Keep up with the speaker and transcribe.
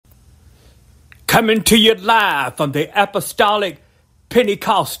Coming to you live from the Apostolic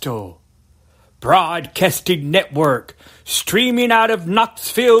Pentecostal Broadcasting Network, streaming out of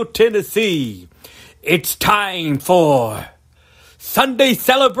Knoxville, Tennessee. It's time for Sunday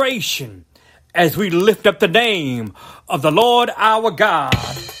celebration as we lift up the name of the Lord our God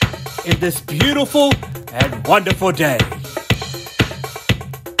in this beautiful and wonderful day.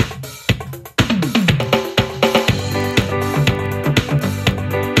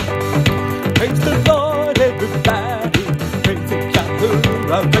 Praise the Lord, everybody. Praise the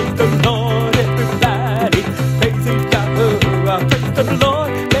Yahuah. Praise the Lord, everybody. Praise the Yahuah. Praise the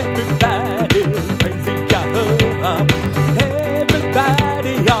Lord, everybody. Praise the Yahuah.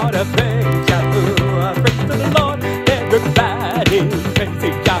 Everybody ought to praise Yahuah. Praise the Lord, everybody. Praise the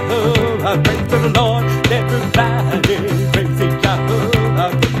Yahuah. Praise the Lord, everybody. Praise the Yahuah.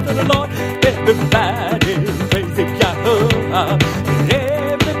 Praise the Lord, everybody. Praise the Yahuah.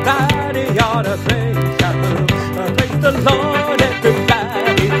 Everybody ought to praise Yahuah. Praise the Lord,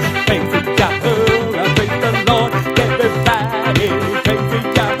 everybody. Praise the Yahuah. Praise the Lord, everybody. Praise the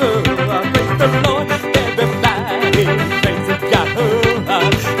Yahuah. Praise the Lord, everybody. Praise the Yahuah.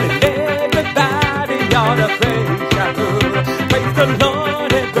 Everybody ought to praise Yahuah. Praise the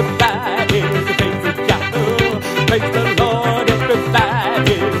Lord, everybody. Praise the Yahuah. Praise the Lord,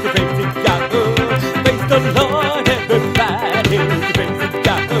 everybody. Praise the Yahuah. Praise the Lord, everybody. Praise the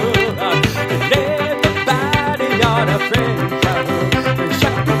Yahuah. Everybody ought to praise Yahuah.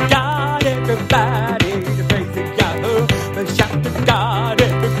 Shout to God, everybody. Praise the Yahuah. Shout to God,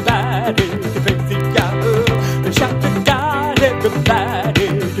 everybody. Praise the Yahuah. Shout to God, everybody.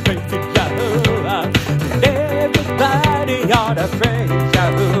 Praise the Yahuah. Everybody ought to praise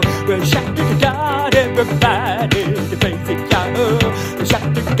Yahuah. Shout to God, everybody. Praise the Yahuah. Shout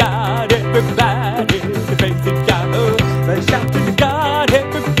to God, everybody. Praise the Yahuah. Shout to God,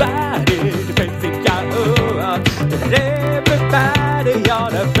 everybody. Praise the Yahuah. Everybody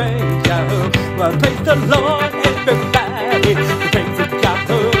ought to praise Yahuah. Praise the Lord, everybody. Praise the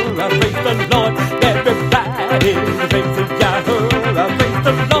Yahuah. Praise the Lord, everybody. Praise the Yahuah. Praise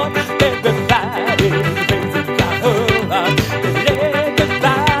the Lord, everybody. Praise the Yahuah.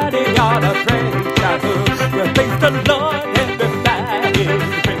 Everybody ought to praise Yahuah. Praise the Lord, everybody.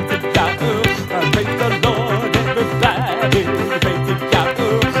 Praise the Yahuah. Praise the Lord, everybody. Praise the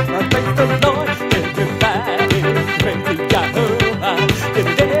Yahuah. Praise the Lord, everybody. Praise the Yahuah.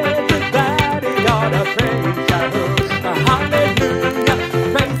 Everybody ought to praise Yahuah. Hallelujah.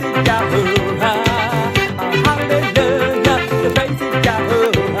 Praise the Yahuah. Hallelujah. Praise the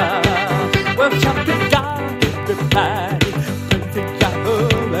Yahuah. Well, shout to God, everybody. Praise the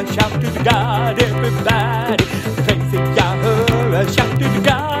Yahuah. Shout to God, everybody. Praise the Yahuah. Shout to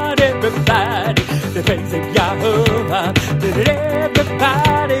God, everybody. Praise the Yahuah.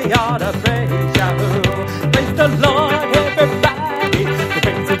 Everybody ought to praise Yahuah. Praise the Lord, everybody.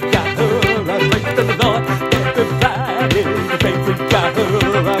 Praise the Yahuah. Praise the Lord, everybody. Praise the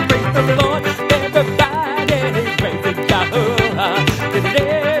Yahuah. Praise the Lord, everybody. Praise the Yahuah.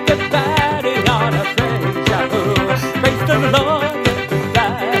 Everybody ought to praise Yahuah. Praise the Lord,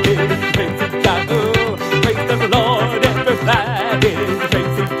 everybody. Praise the Yahuah. Praise the Lord, everybody.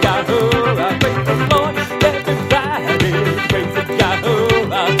 Praise the Yahuah. Praise the Lord, everybody. Praise the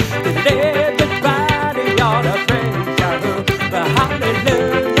Yahuah. Everybody ought to praise Yahuah.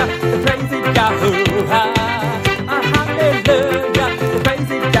 Hallelujah. Praise the Yahuah. Hallelujah. Praise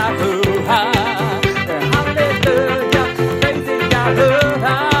the Yahuah. Hallelujah. Praise the Yahuah.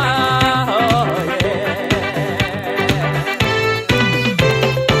 Oh, yeah.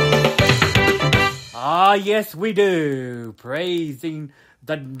 Ah, yes, we do. Praising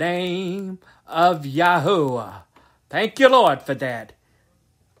the name of Yahuah. Thank you, Lord, for that.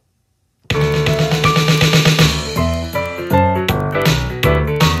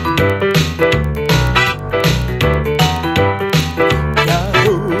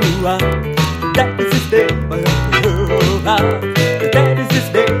 Yahuah, that is his name, Yahuah. That is his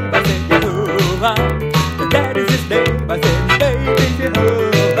name, I said Yahuah. That is his name, I said his name is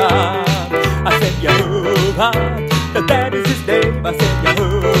Yahuah. I said Yahuah. That is his name, I said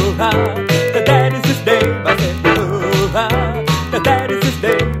Yahuah. That is his name, I said Yahuah. That is his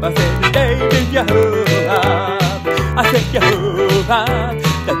name, I said his name is Yahuah. I said Yahuah.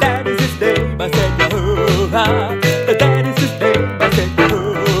 That is his name, I said Yahuah. That is his name, I said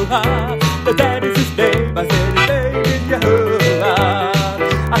Yahuah. That is his name, I said his name is Yahuah.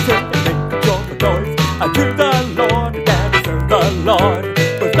 I said make a joyful noise unto the Lord, that is the Lord.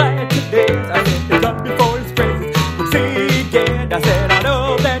 Was glad today, I said to come before his presence. We'll see again, I said I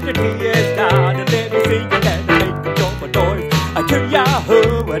know that he is God, and let me sing and make a joyful noise unto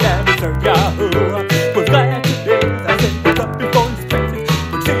Yahuah. down to serve Yahuah. Was glad today, I said, to come before his presence.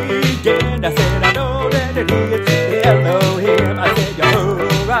 Would singing, I said, I know that it is the Elohim. I said,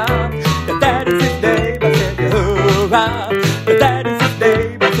 Yahuah, that is his name. I said, Yahuah, that is his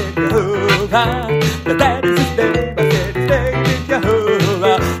name. I said, Yahuah, that is his name. I said, his name is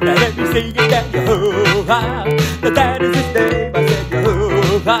Yahuah. Now let me sing it down, Yahuah, that is his name. I said,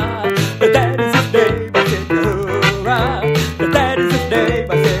 Yahuah, that is his name. I said, Yahuah, that is his name.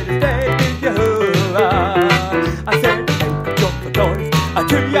 I said, his name is Yahuah. I said, make joyful noise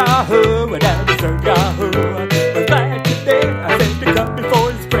to Yahuah, down to serve Yahuah. Was glad today, I said, to come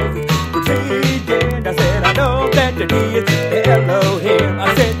before his presence. Would singing, I said, I know that he is the Elohim. I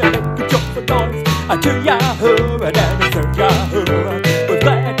said, make a joyful noise to Yahuah, down to serve Yahuah. Was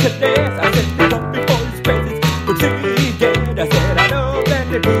glad today, I said, to come before his presence. Would singing, I said, I know that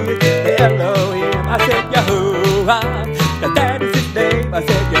he is the Elohim. I said, Yahuah, that is his name. I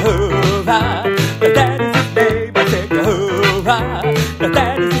said, Yahuah, that is his name. I said, Yahuah,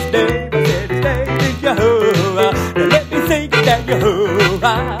 that is his name. I said, his name is Yahuah. Now let me sing it down,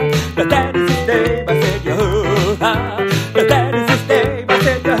 Yahuah, that is his name. I said, Yahuah, that is his name. I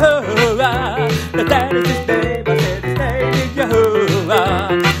said, Yahuah, that is his name. I said, his name is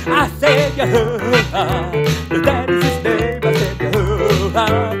Yahuah. I said, Yahuah, that is his name. I said, Yahuah,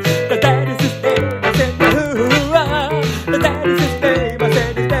 that is his name. I said, Yahuah, that is his name. I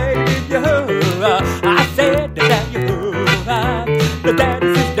said, his name is Yahuah. I said that Yahuah, that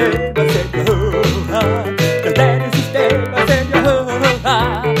is his name. I said, Yahuah, that is his name. I said,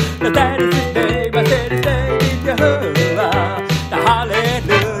 Yahuah, that is his name. I said, his name is Yahuah. The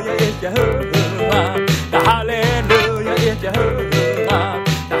hallelujah is Yahuah. The hallelujah is Yahuah.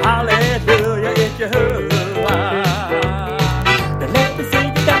 The hallelujah is Yahuah. Now let me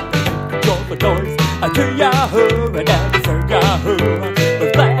sing it down, joyful noise to Yahuah, down to serve Yahuah.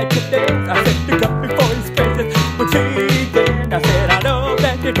 Was glad today, I said, to come before his presence. Would singing, I said, I know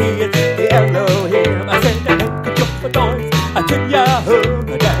that he is the Elohim. I said, to make a joyful noise to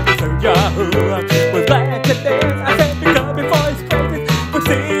Yahuah, down to serve Yahuah. Was glad today, I said, to come before his presence. Would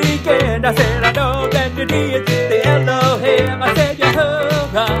singing, I said, I know that he is the Elohim. I said,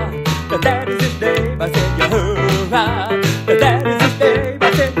 Yahuah, that is his name. I said, Yahuah, that is his name. I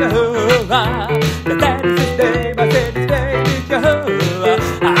said, Yahuah, that is his name. I said, his name is Yahuah.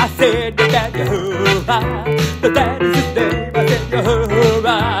 I said that Yahuah, that is his name. I said,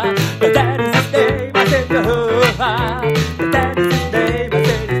 Yahuah, that is his name. I said, Yahuah, that is his name. I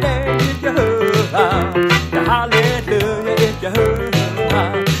said, his name is Yahuah. The hallelujah is Yahuah.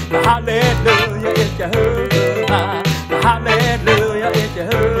 The hallelujah is Yahuah. The hallelujah is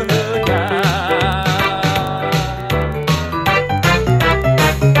Yahuah.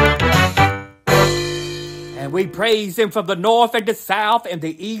 And we praise him from the north and the south and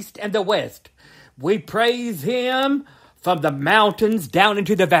the east and the west. We praise him from the mountains down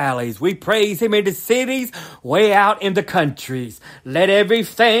into the valleys. We praise him in the cities, way out in the countries. Let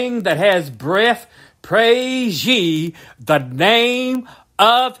everything that has breath praise ye the name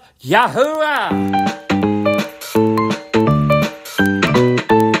of Yahuah.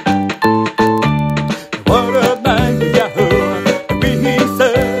 What a mighty Yahuah we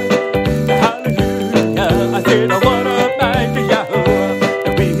serve. Hallelujah. I said, what a mighty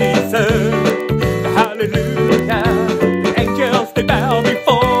Yahuah we serve. Hallelujah. The angels, they bow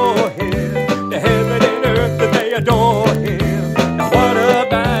before him. The heaven and earth, they adore him. Now what a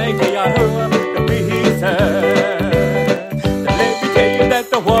mighty Yahuah we serve. Now let me tell you that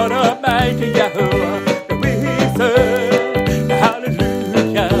the what a mighty Yahuah we serve.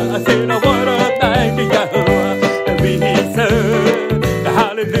 Hallelujah. I said, what a mighty Yahuah we serve.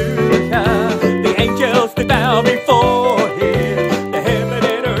 Hallelujah. The angels, they bow before him. The heaven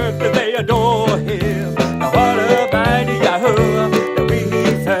and earth, they adore him. Now what a mighty Yahuah we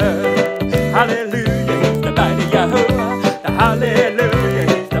serve. Hallelujah. He's the mighty Yahuah. The hallelujah.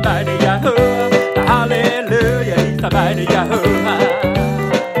 He's the mighty Yahuah. The hallelujah. He's the mighty Yahuah.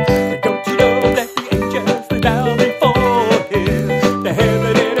 Don't you know that the angels, they bow before him? The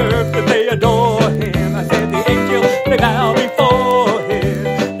heaven and earth, they adore him. I said the angels, they bow before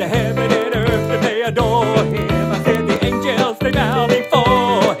him. The heaven and earth, they adore him. I said the angels, they bow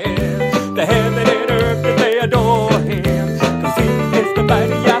before him. The heaven and earth, they adore him. 'Cause he is the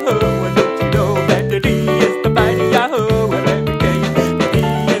mighty Yahuah. Don't you know that he is the mighty Yahuah? Let me tell you that he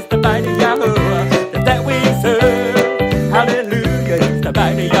is the mighty Yahuah that we serve. Hallelujah, he's the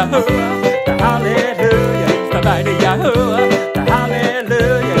mighty Yahuah. The hallelujah, he's the mighty Yahuah. The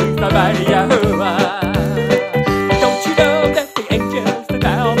hallelujah, he's the mighty Yahuah. Don't you know that the angels, they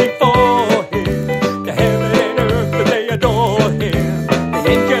bow before him? The heaven and earth, they adore him. The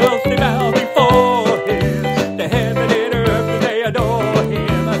angels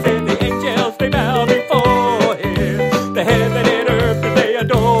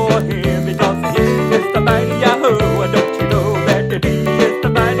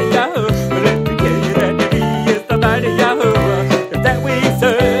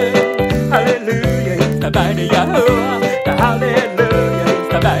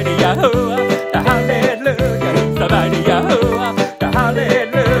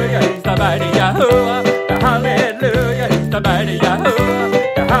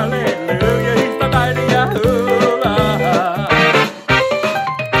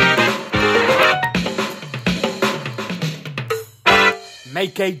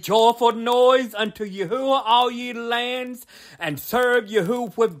a joyful noise unto Yahuah, all ye lands, and serve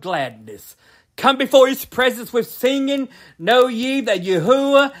Yahuah with gladness. Come before his presence with singing. Know ye that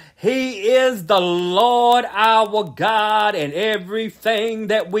Yahuah, he is the Lord our God, and everything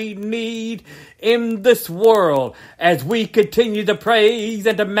that we need in this world. As we continue to praise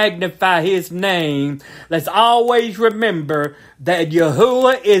and to magnify his name, let's always remember that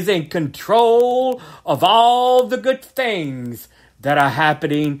Yahuah is in control of all the good things that are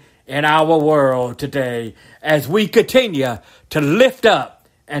happening in our world today, as we continue to lift up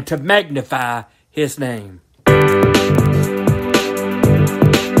and to magnify his name.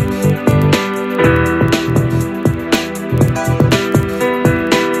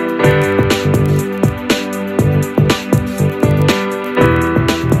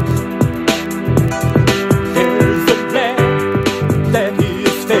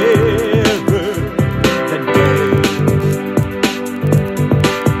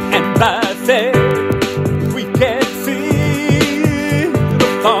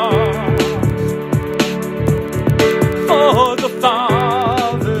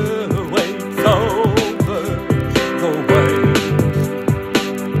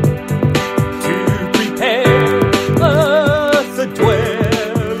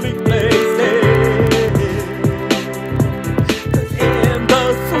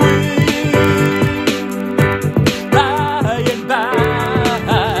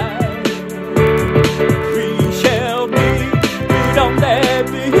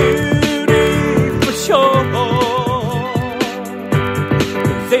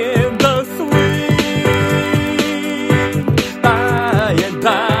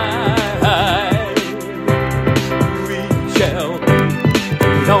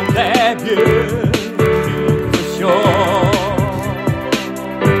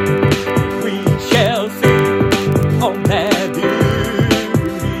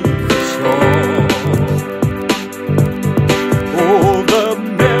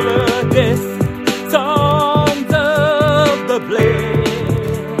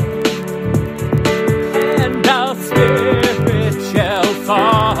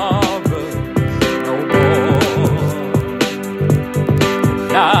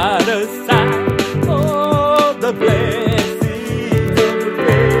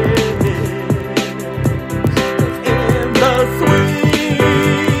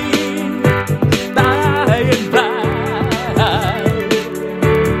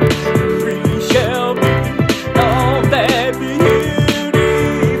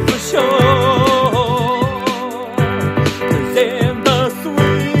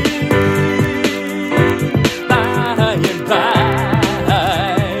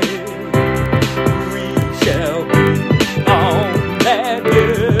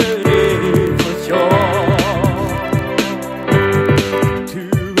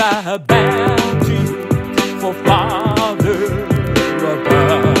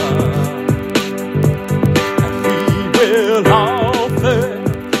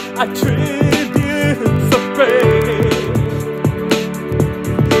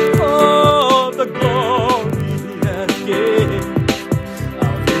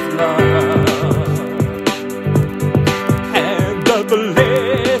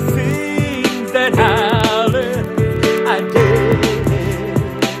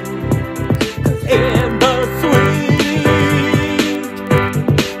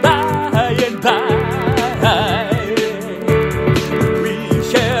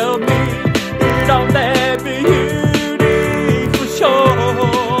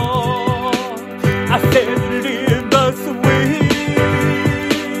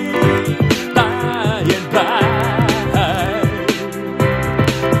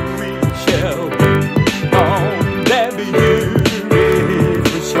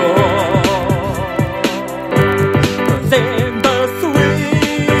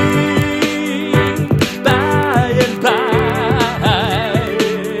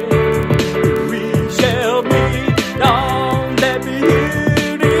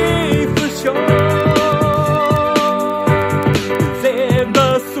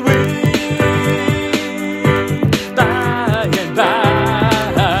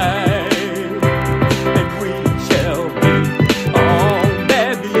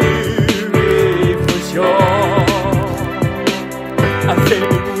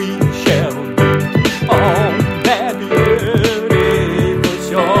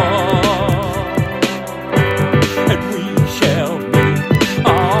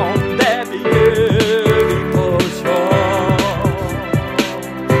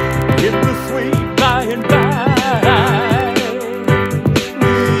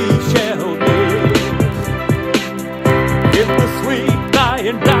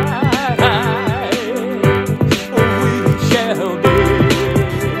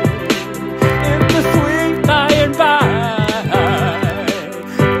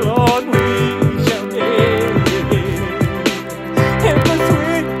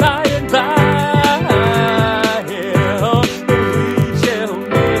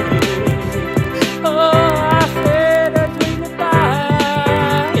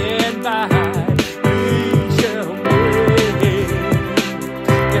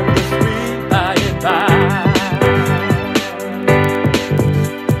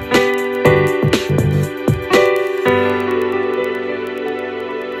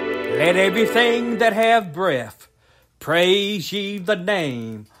 everything that have breath, praise ye the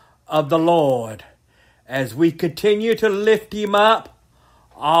name of the Lord. As we continue to lift him up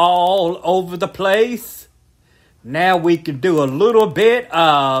all over the place, now we can do a little bit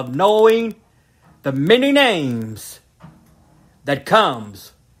of knowing the many names that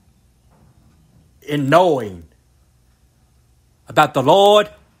comes in knowing about the Lord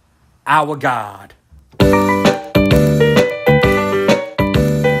our God.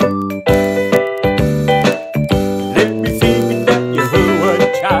 Let me sing that Yahuah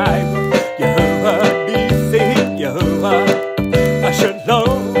Jireh, Yahuah Nissi, Yahuah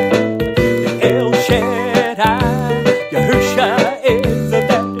Shalom, El Shaddai, Yahushua is the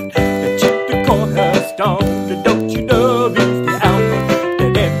chief, the cornerstone. Don't you know he's the Alpha, the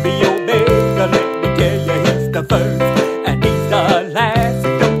every Omega? Let me tell you, he's the first and he's the last.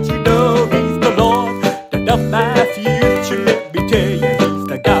 Don't you know he's the Lord, that of my future? Let me tell you, he's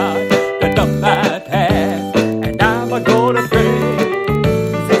the God, that of my past. And I'm gonna praise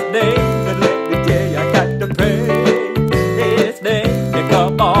his name. And let me tell you, I got to praise his name. Yeah,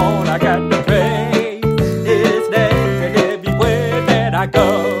 come on, I got to praise his name. And everywhere that I go,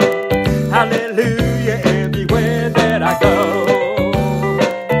 hallelujah, everywhere that I go.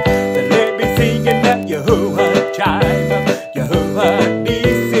 Then let me sing in that Yahuah Jireh, Yahuah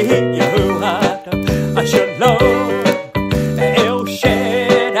Nissi, Yahuah Shalom, El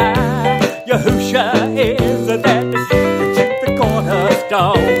Shaddai, Yahushua is that the chief, the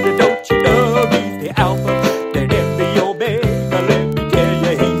cornerstone. Don't you know he's the Alpha, that every Omega? Let me tell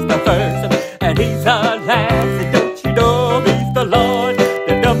you, he's the first and he's the last. Don't you know he's the Lord,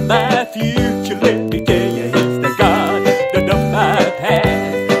 that of my future? Let me tell you, he's the God, that of my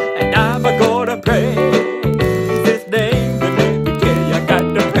past. And I'm gonna praise his name. But let me tell you, I got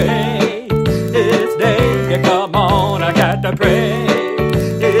to praise his name. Yeah, come on, I got to praise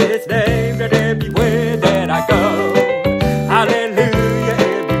his name. That everywhere that I go, hallelujah,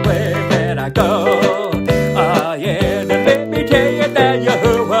 everywhere that I go. Yeah, then let me tell you that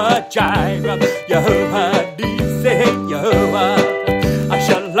Yahuah Jireh, Yahuah Nissi, Yahuah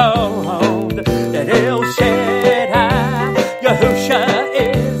Shalom, that El Shaddai, Yahushua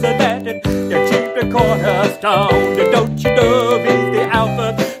is that the chief, the cornerstone. Don't you know he's the Alpha,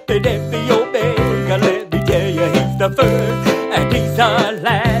 that every Omega? Let me tell you, he's the first and he's the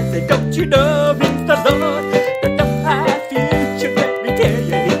last. And don't you know he's the Lord, that of my future? Let me tell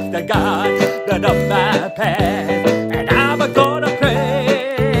you, he's the God, that of my past. And I'm gonna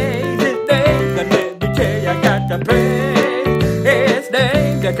praise his name. And let me tell you, I got to praise his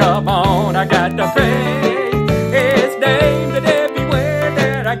name. Yeah, come on, I got to praise his name. That everywhere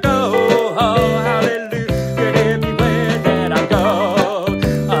that I go, oh, hallelujah, that everywhere that I go,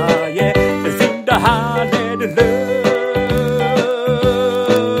 yeah, they sing the hallelujah.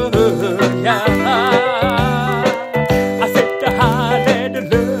 I said the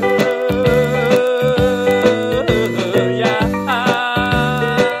hallelujah.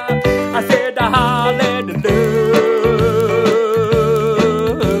 I said the hallelujah.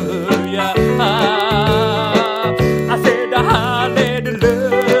 I said the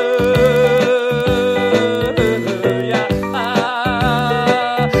hallelujah.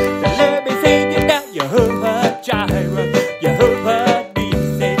 Let me sing it now. Yahuah Jireh, Yahuah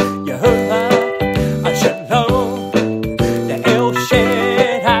Nissi, Yahuah Shalom, the El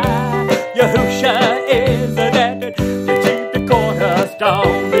Shaddai, Yahushua is the chief, the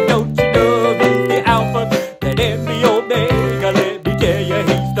cornerstone. And don't you know he's the Alpha, that every Omega? Let me tell you,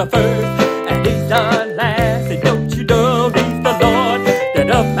 he's the first and he's the last. And don't you know he's the Lord, that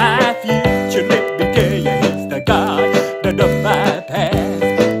of my future? Let me tell you, he's the God, that of my past.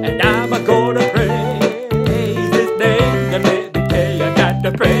 And I'm gonna praise his name. And let me tell you, I got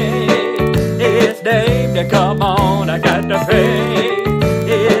to praise his name. Now come on, I got to praise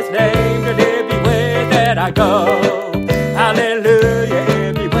his name. And everywhere that I go, hallelujah,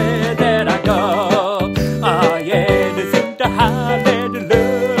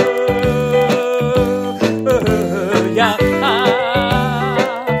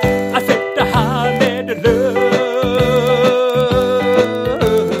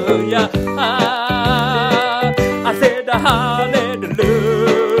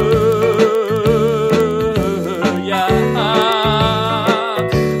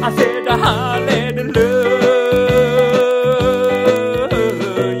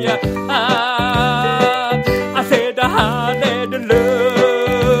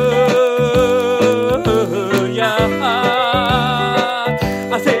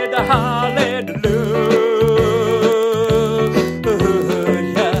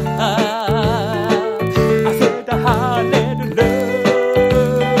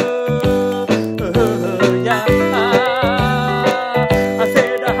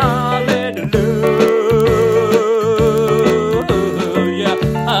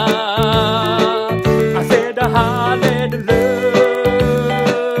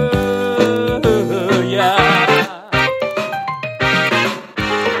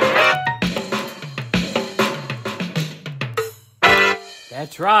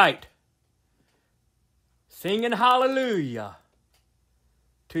 That's right. Singing hallelujah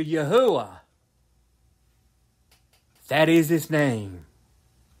to Yahuah. That is his name.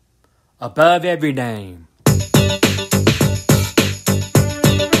 Above every name.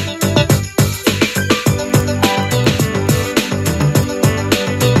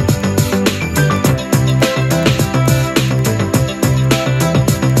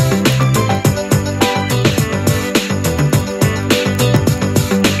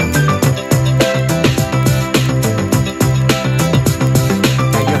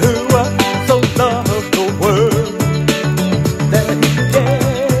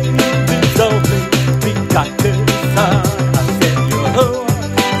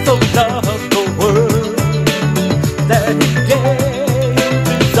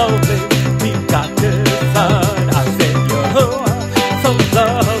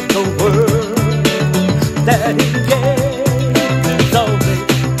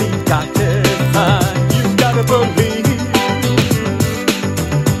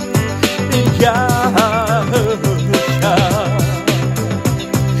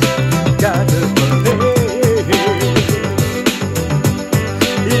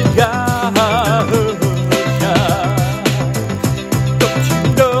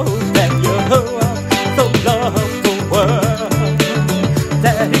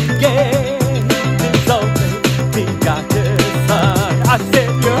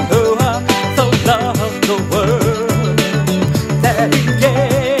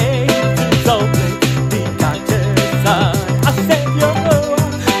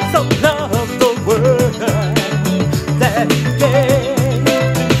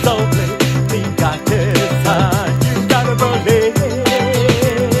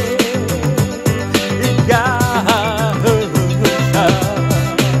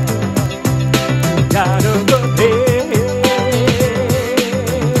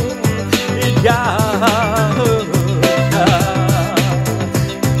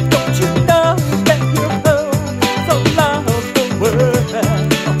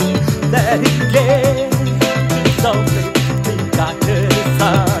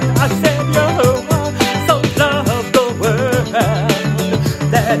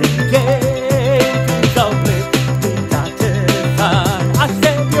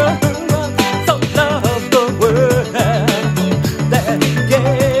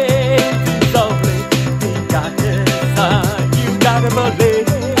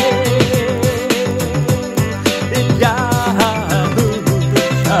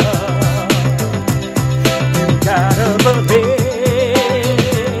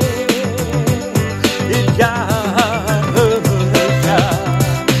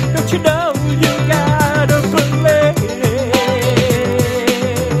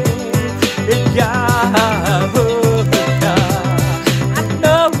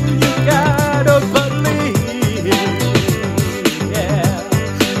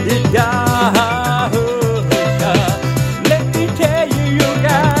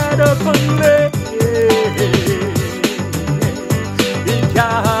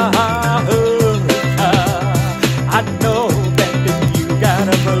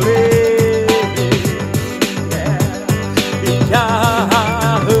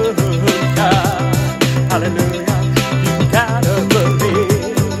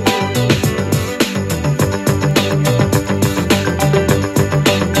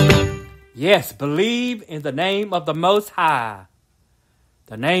 Yes, believe in the name of the Most High,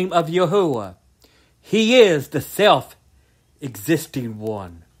 the name of Yahuah. He is the self-existing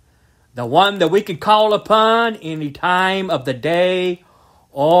one, the one that we can call upon any time of the day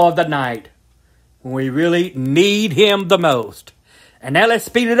or the night when we really need him the most. And now let's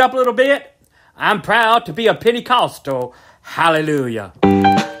speed it up a little bit. I'm proud to be a Pentecostal. Hallelujah.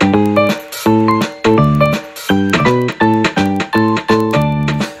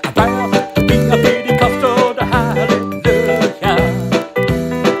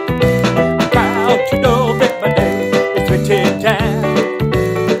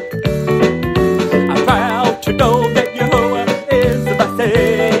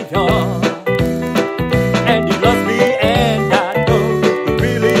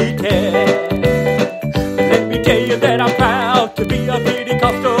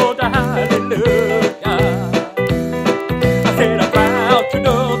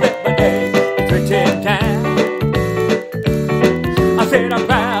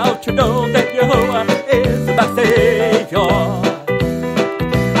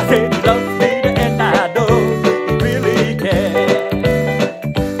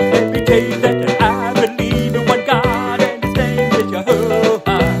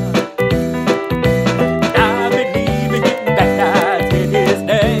 His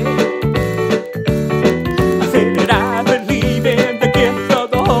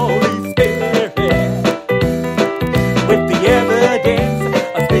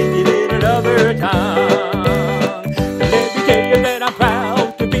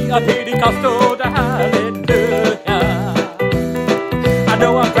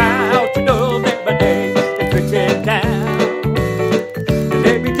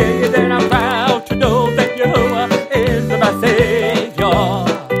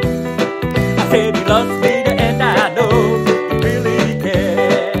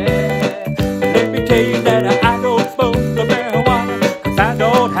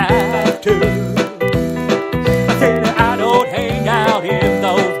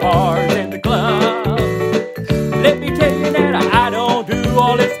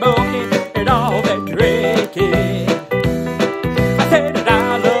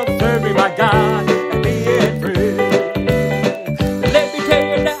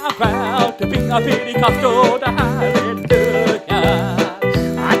Pentecostal, hallelujah.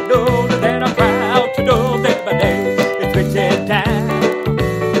 I know that I'm proud to know that my name is written down.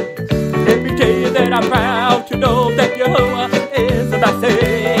 Let me tell you that I'm proud to know that Yahuah is my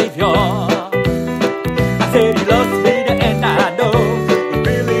Savior. I said he loves me and I know he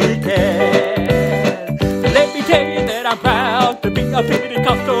really cares. Let me tell you that I'm proud to be a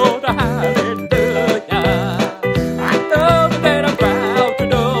Pentecostal, hallelujah. I know that I'm proud to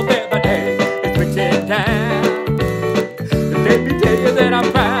know that my name is written down. Let me tell you that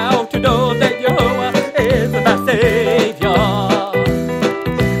I'm proud to know that Yahuah is my Savior.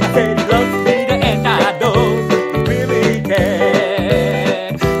 I said he loves me and I know he really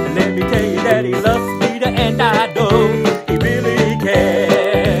cares. Let me tell you that he loves me and I know he really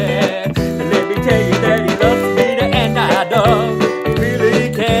cares. Let me tell you that he loves me and I know he really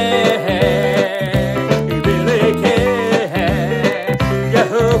cares. He really cares.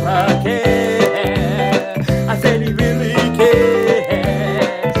 Yahuah cares. I said he really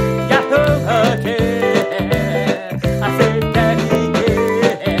cares. Yahuah cares. I said that he cares.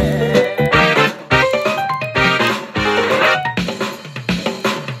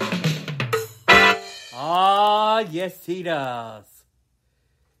 Ah, yes, he does.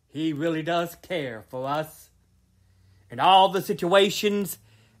 He really does care for us. In all the situations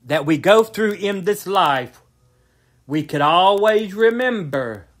that we go through in this life, we can always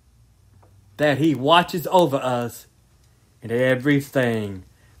remember that he watches over us in everything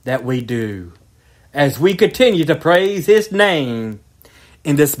that we do. As we continue to praise his name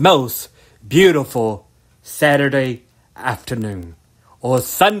in this most beautiful Saturday afternoon or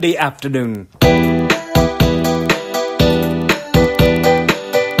Sunday afternoon.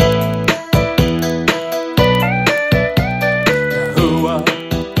 Yahuah,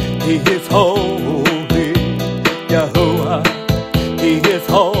 he is holy. Yahuah, he is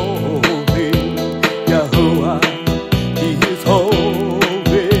holy. Yahuah, he is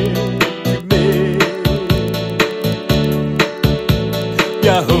holy to me.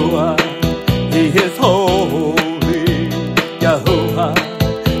 Yahuah, he is holy. Yahuah,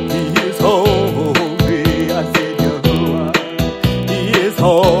 he is holy. I said Yahuah, he is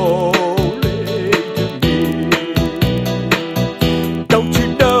holy to me. Don't you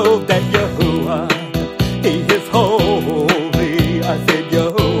know that Yahuah, he is holy? I said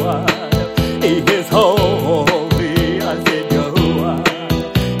Yahuah, he is holy. I said Yahuah,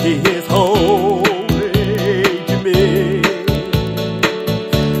 he is holy to me.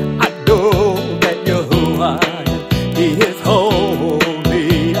 I know that Yahuah, he is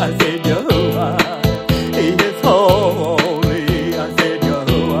holy. I said Yahuah, he is holy. I said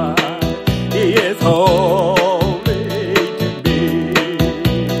Yahuah, he is holy to me.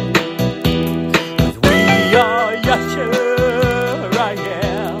 'Cause we are Yasharayel.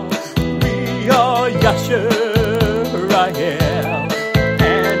 We are Yasharayel.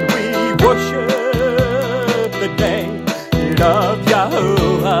 And we worship the name of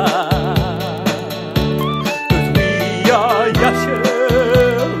Yahuah. 'Cause we are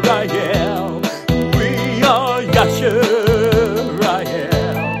Yasharayel. We are Yasharayel.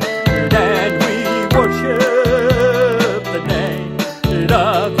 And we worship the name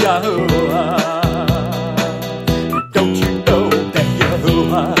of Yahuah. Don't you know that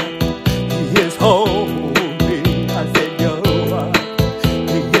Yahuah, he is holy? I said Yahuah,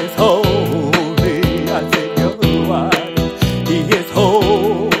 he is holy. I said Yahuah, he is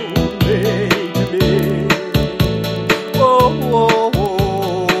holy to me. Oh, oh,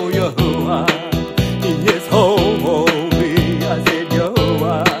 oh, Yahuah, he is holy. I said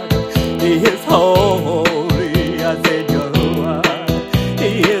Yahuah, he is holy. I said Yahuah, he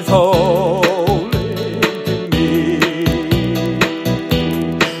is holy to me.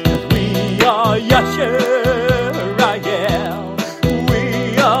 'Cause we are Yasharayel. We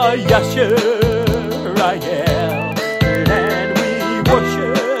are Yasharayel. And we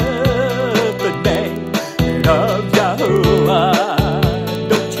worship the name of Yahuah.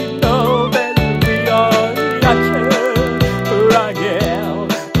 Don't you know that we are Yasharayel?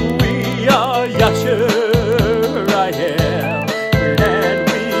 We are Yasharayel. And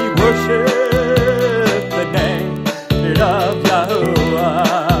we worship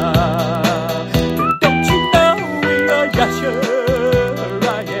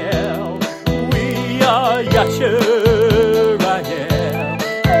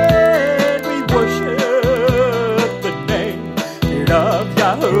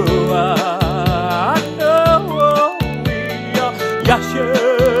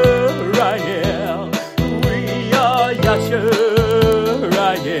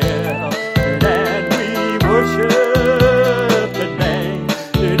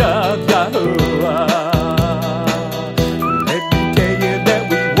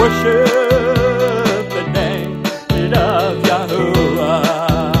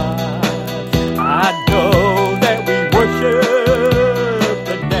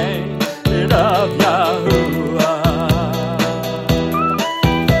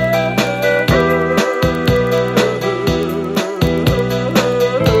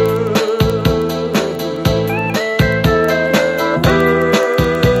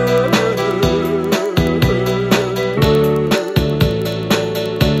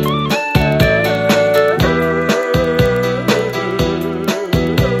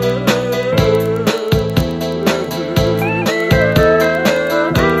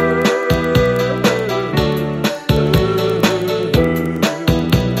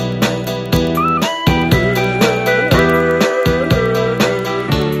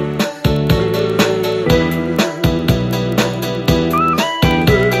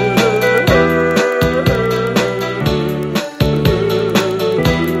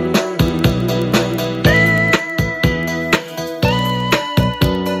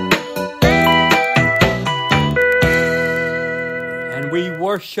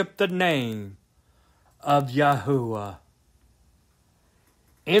worship the name of Yahuah.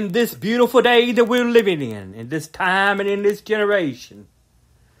 In this beautiful day that we're living in this time and in this generation,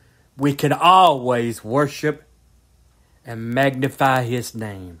 we can always worship and magnify his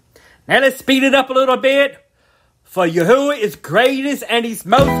name. Now let's speed it up a little bit. For Yahuah is greatest and he's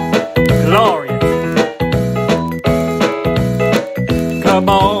most glorious. Come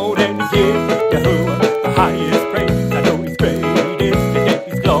on and give Yahuah the highest praise. I know he's greatest and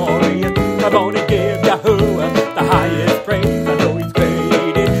he's glorious. Come on and give Yahuah the highest praise. I know he's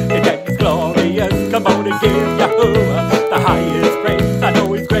greatest and he's glorious. Come on and give Yahuah the highest praise. I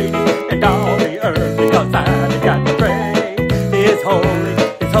know he's greatest in all the earth, because I got to praise his holy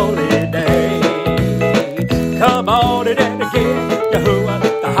name. Come on and give Yahuah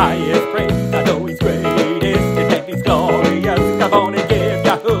the highest praise. I know he's greatest and he's glorious. Come on and give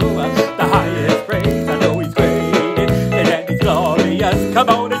Yahuah the highest praise. I know he's greatest and he's glorious. Come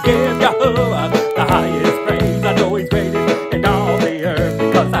on and give Yahuah the highest praise. I know he's greatest in all the earth,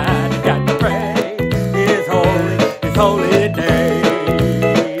 because I got to praise his holy name.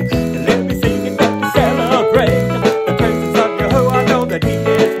 Let me sing it back to celebrate the praises of Yahuah. I know that he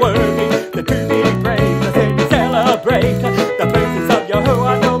is worthy to be praised. I said to celebrate the praises of Yahuah.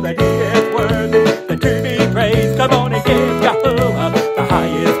 I know that he is worthy to be praised. Come on and give Yahuah the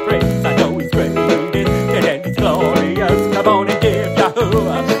highest praise. I know he's greatest and he's glorious. Come on and give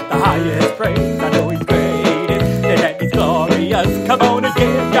Yahuah the highest praise. I know he's greatest and he's glorious. Come on and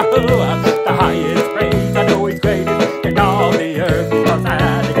give Yahuah the highest praise. I know he's greatest in all the earth, because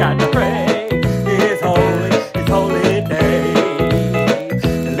I got to praise his holy name.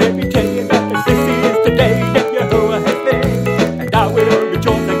 Let me tell you that this is the day that Yahuah has made, and I will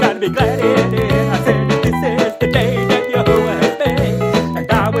rejoice. I gotta be glad in it. I said that this is the day that Yahuah has made,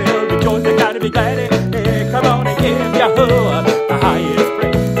 and I will rejoice. I gotta be glad in it. Come on and give Yahuah the highest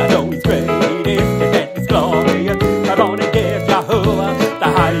praise. I know he's greatest and he's glorious. Come on and give Yahuah the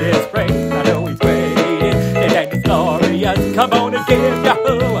highest praise. I know he's greatest and he's glorious. Come on and give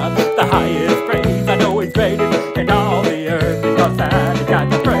Yahuah the highest praise. I know he's greatest in all the earth, because I got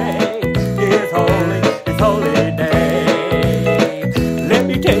to praise his holy name. Let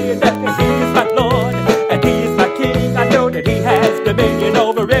me tell you that he is my Lord and he is my King. I know that he has dominion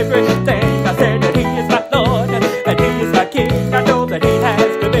over everything. I said that he is my Lord and he is my King. I know that he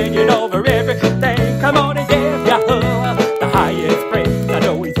has dominion over everything. Come on and give Yahuah the highest praise. I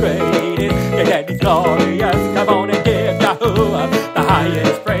know he's greatest and he's glorious. Come on and give Yahuah the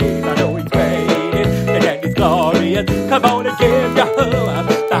highest praise. I know he's greatest and he's glorious. Come on and give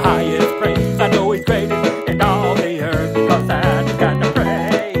Yahuah the highest praise. I know he's greatest in all the earth, because I just got to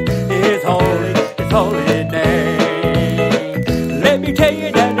praise his holy name. Let me tell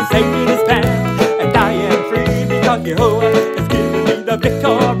you that Satan is bound and I am free, because Yahuah has given me the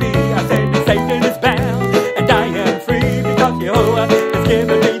victory. I said that Satan is bound and I am free, because Yahuah has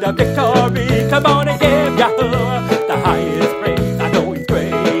given me the victory. Come on and give Yahuah the highest praise. I know he's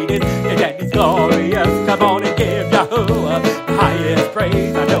greatest and he's glorious. Come on and give Yahuah the highest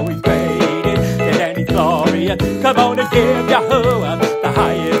praise. I know he's greatest and he's glorious. Come on and give Yahuah the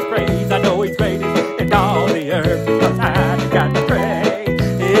highest praise. I know he's greatest in all the earth, because I got to praise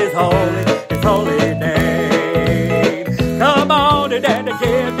his holy name. Come on and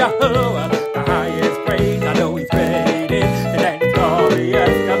give Yahuah the highest praise. I know he's greatest and he's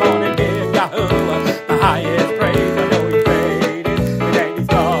glorious. Come on and give Yahuah the highest praise. I know he's greatest and he's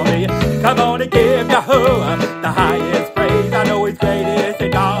glorious. Come on and give Yahuah the highest praise. I know he's greatest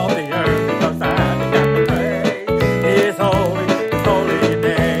in all the earth, because I got to praise his holy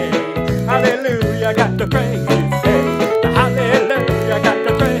name. Hallelujah, got to praise his name. Hallelujah, got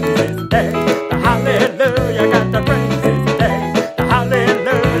to praise his name. Hallelujah, got to praise his name.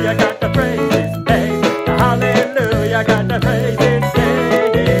 Hallelujah, got to praise his name. Hallelujah, got to praise his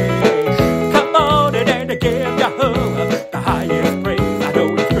name. Come on and give Yahuah the highest praise. I know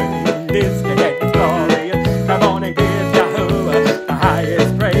he's greatest and he's glorious. Come on and give Yahuah the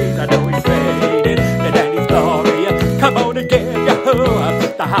highest praise. I know he's greatest and he's glorious. Come on and give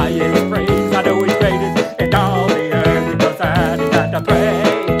Yahuah the highest praise. I know he's greatest in all the earth, because I got to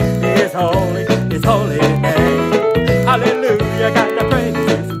praise his holy name. Hallelujah, got to praise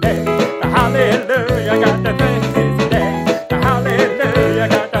his name. Hallelujah, got to praise his name. Hallelujah,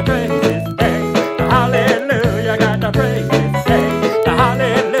 got to praise his name. Hallelujah, got to praise his name.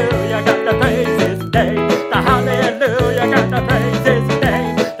 Hallelujah, got to praise his name. Hallelujah, got to praise his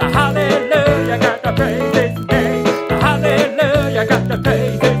name. Hallelujah, got to praise his name. Hallelujah, got to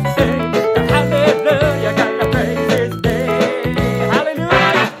praise his name. Hallelujah, got to praise his name.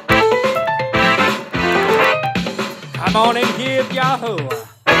 Hallelujah. Come on and give Yahuah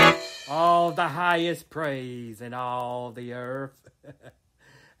all the highest praise in all the earth.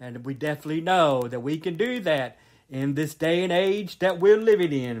 And we definitely know that we can do that in this day and age that we're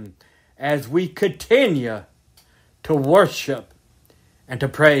living in as we continue to worship and to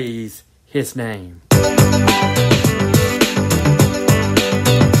praise His name. We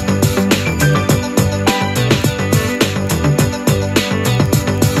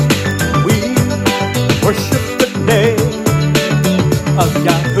worship the name of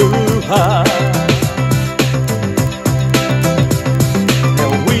Yahuah.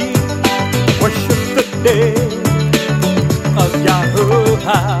 And we worship the name of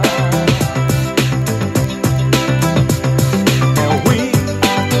Yahuah. And we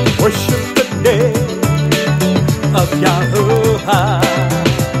worship the name of Yahuah.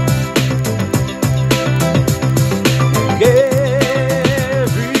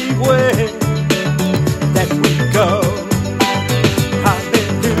 Everywhere that we go,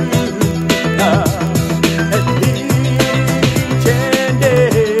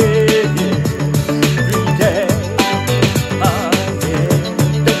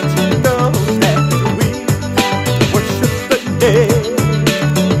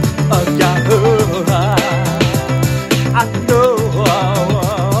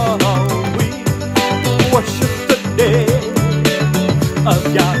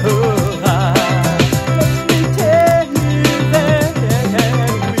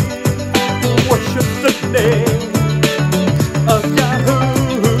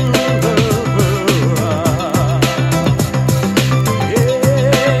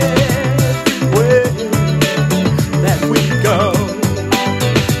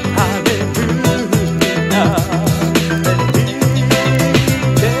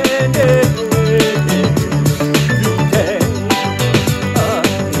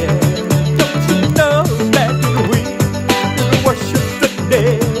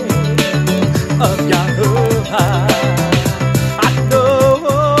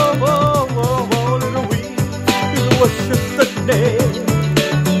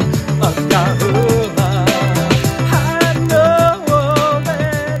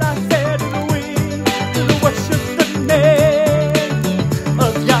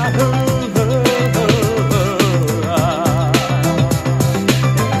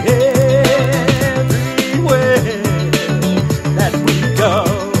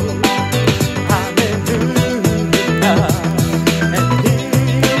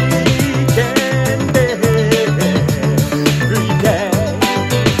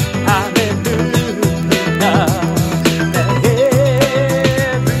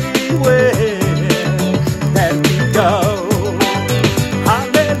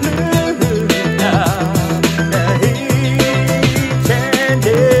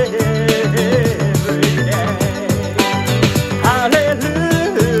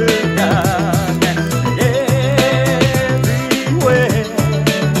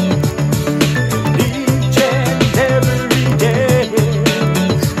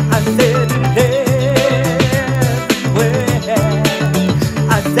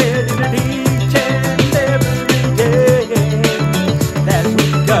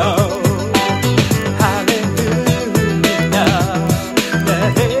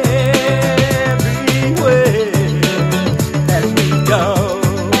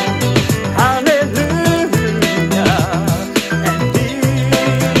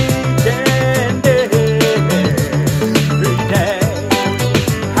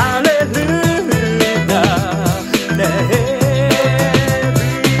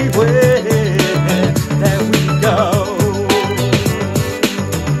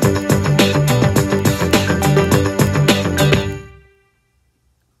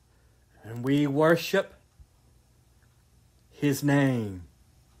 worship His name.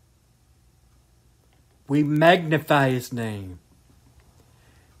 We magnify His name.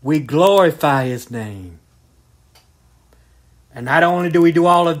 We glorify His name. And not only do we do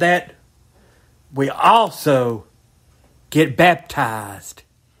all of that, we also get baptized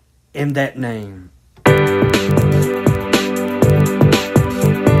in that name.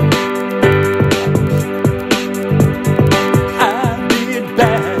 I've been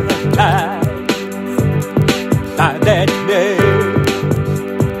baptized by that name.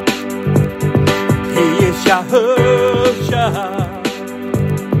 He is Yahuah.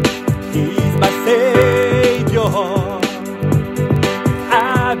 He's my Savior.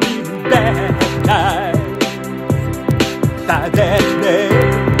 I've been baptized by that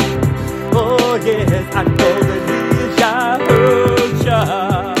name. Oh yes, I know that He is Yahuah.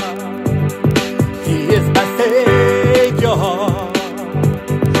 He is my Savior.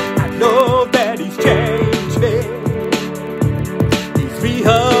 I know that He's changed me. He's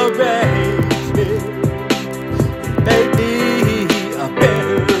rearranged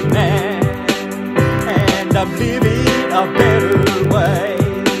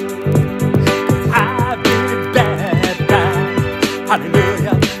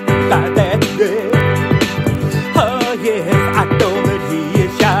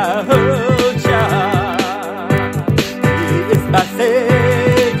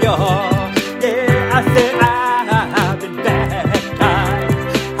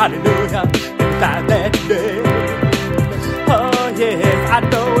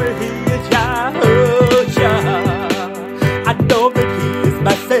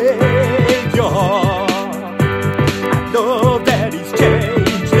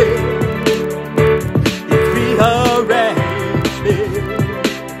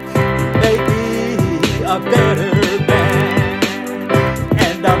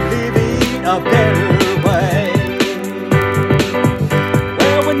I'm living a better way.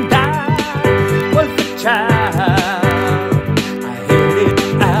 Well, when I was a child, I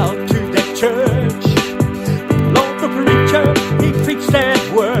headed out to that church. Local preacher, he preached that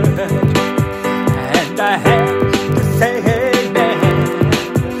word, and I had to say amen.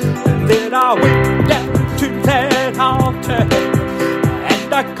 And then I went down to that altar,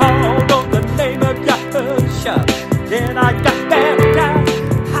 and I called on the name of Yahuah. Then I got baptized.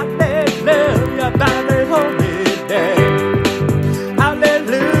 Hallelujah, by that holy day.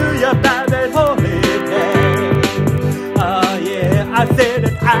 Hallelujah, by that holy day. Oh yeah, I said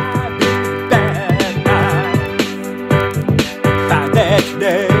that I've been baptized by that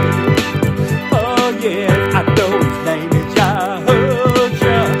day. Oh yes, I know his name is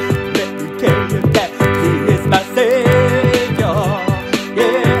Yahuah. Let me tell you that he is my Savior.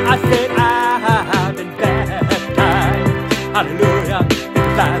 Yeah, I said I've been baptized. Hallelujah,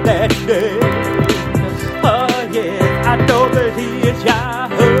 by that day. Oh yeah, I know that he is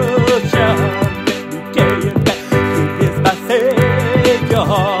Yahuah. Let me tell you that he is my Savior.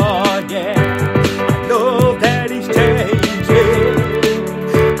 Yeah, I know that he's changing.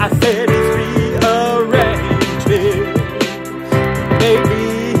 I said he's rearranging. Maybe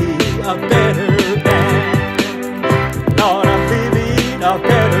a better man. Lord, I'm living a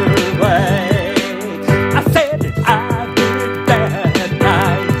better way. I said that I've been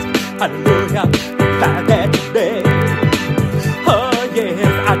baptized. Hallelujah, by that day. Oh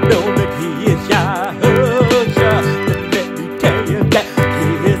yes, I know that he is Yahuah. But let me tell you that he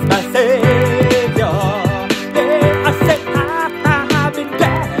is my Savior. Yeah, I said I've been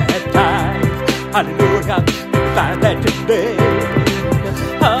baptized. Hallelujah, by that day.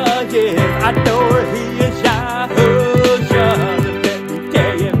 Oh yes, I know he is Yahuah. But let me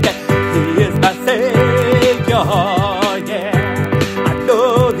tell you that he is my Savior. Yeah, I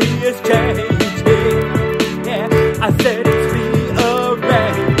know he is changing. Yeah, I said it's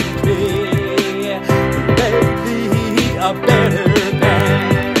rearranged me. He made me a better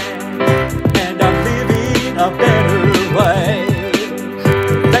man, and I'm living a better way.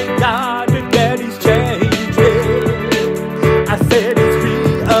 Thank God that he's changing. I said it's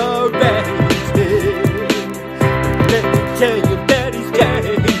rearranged me. Let me tell you that he's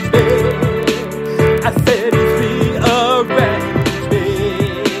changed me. I said he's rearranged me.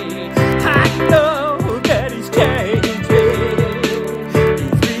 I know that he's changed me.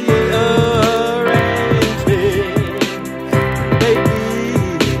 He's rearranged me. Made me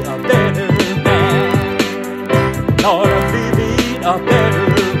a better man. Lord, I'm living a better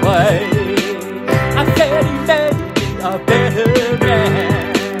way. I said he made me a better man.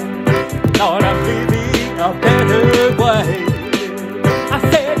 Lord, I'm living a better way. I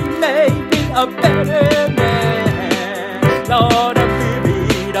said he made me a better man. Lord, I'm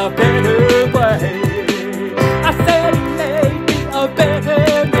living a better way. I said he made me a better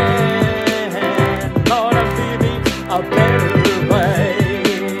man. Lord, I'm living a better way.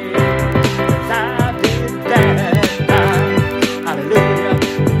 'Cause I've been baptized. Hallelujah,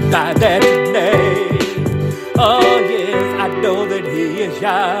 by that name. Oh yes, I know that he is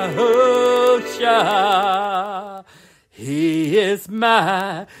Yahuah. He is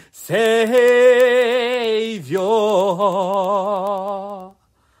my Savior.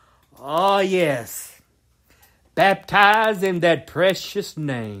 Oh yes, baptized in that precious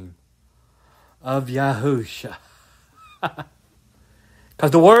name of Yahuah.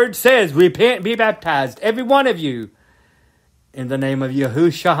 Because the word says, repent, be baptized, every one of you, in the name of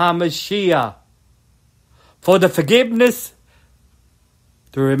Yahushua HaMashiach, for the forgiveness,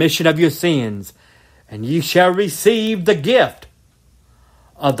 the remission of your sins, and ye shall receive the gift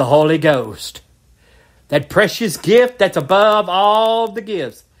of the Holy Ghost. That precious gift that's above all the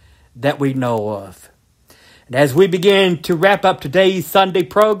gifts that we know of. And as we begin to wrap up today's Sunday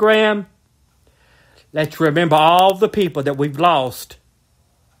program, let's remember all the people that we've lost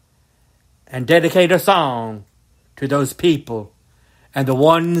and dedicate a song to those people and the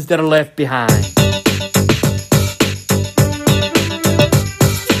ones that are left behind.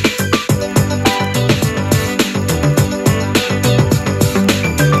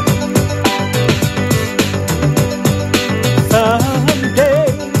 Someday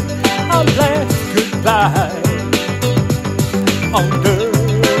our last goodbye on earth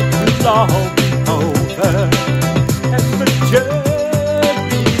will all be over, and the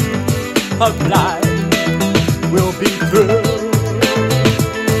journey of life will be through.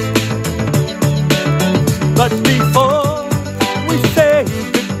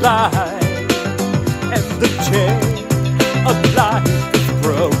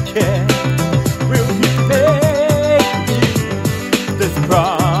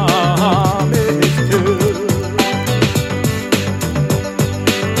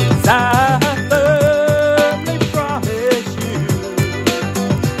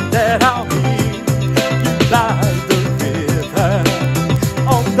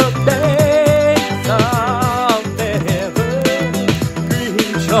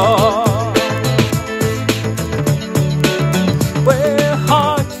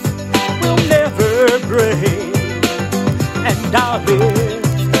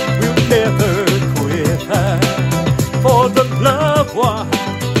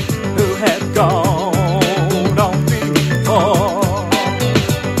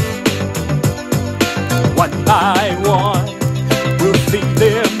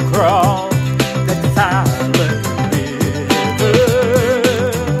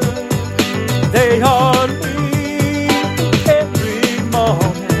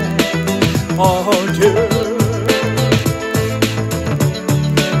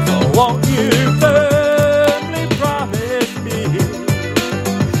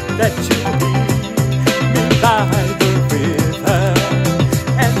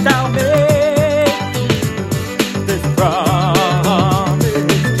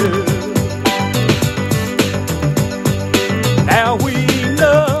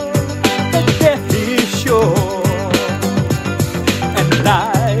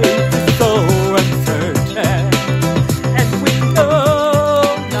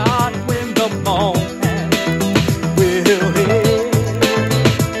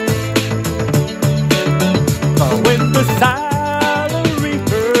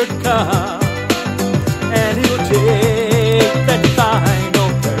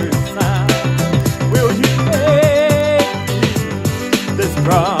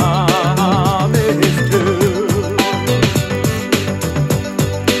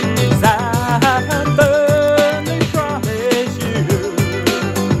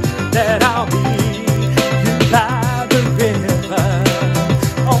 that I'll meet you by the river,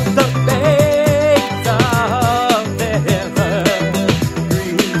 on the banks of the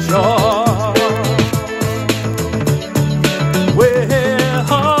evergreen shore, where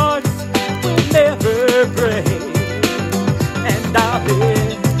hearts will never break, and our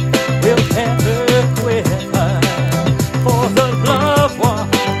head will never quiver for the loved one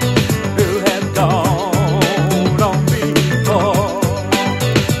who has gone on before.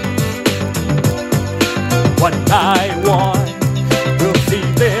 One by one, we'll see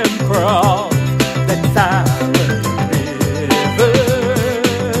them cross that silent river.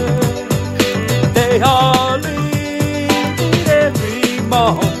 They are leaving every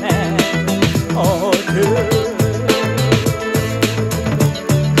moment or two.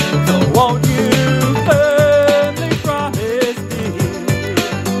 So won't you firmly promise me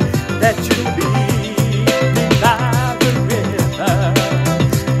that you'll be by the river,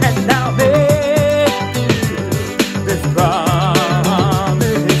 and I'll make you this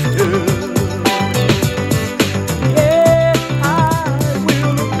promise too. Yeah, I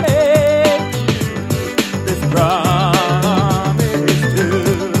will make you this promise too.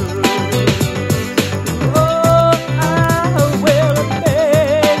 Oh, I will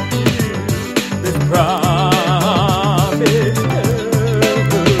make you this promise too.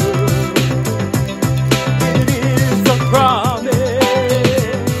 It is a promise.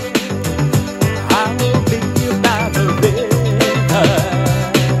 I will meet you by the river.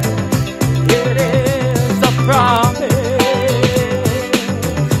 It is a promise.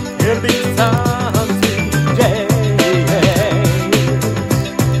 It'll be some sweet day.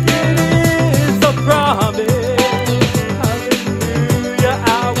 It is a promise. Hallelujah. I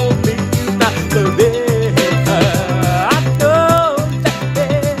will meet you by the river. I know that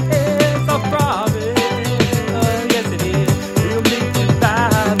there's a promise. Yes, it is. We'll meet you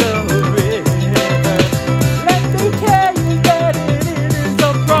by the river. Let me tell you that it is a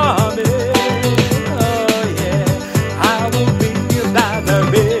promise. Oh, yeah. I will meet you by the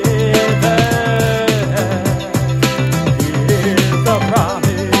river. It is a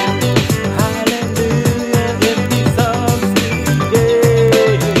promise. Hallelujah. It'll be some sweet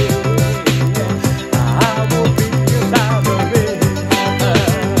day. I will meet you by the river.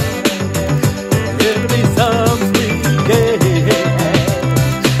 It'll be some sweet day.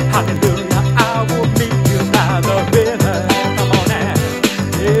 Hallelujah. I will meet you by the river. Come on now.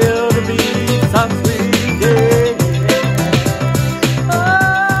 It'll be some sweet day.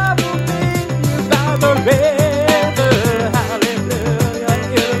 I will meet you by the river.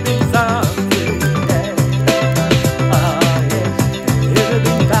 Hallelujah. It'll be some sweet day. Oh, yeah. It'll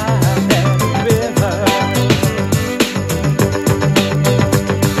be by that river.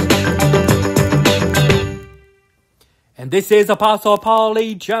 And this is Apostle Paul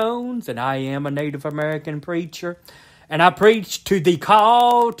E. Jones, and I am a Native American preacher. And I preach to the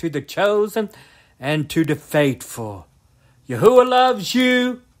called, to the chosen, and to the faithful. Yahuah loves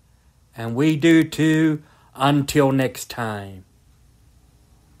you, and we do too. Until next time.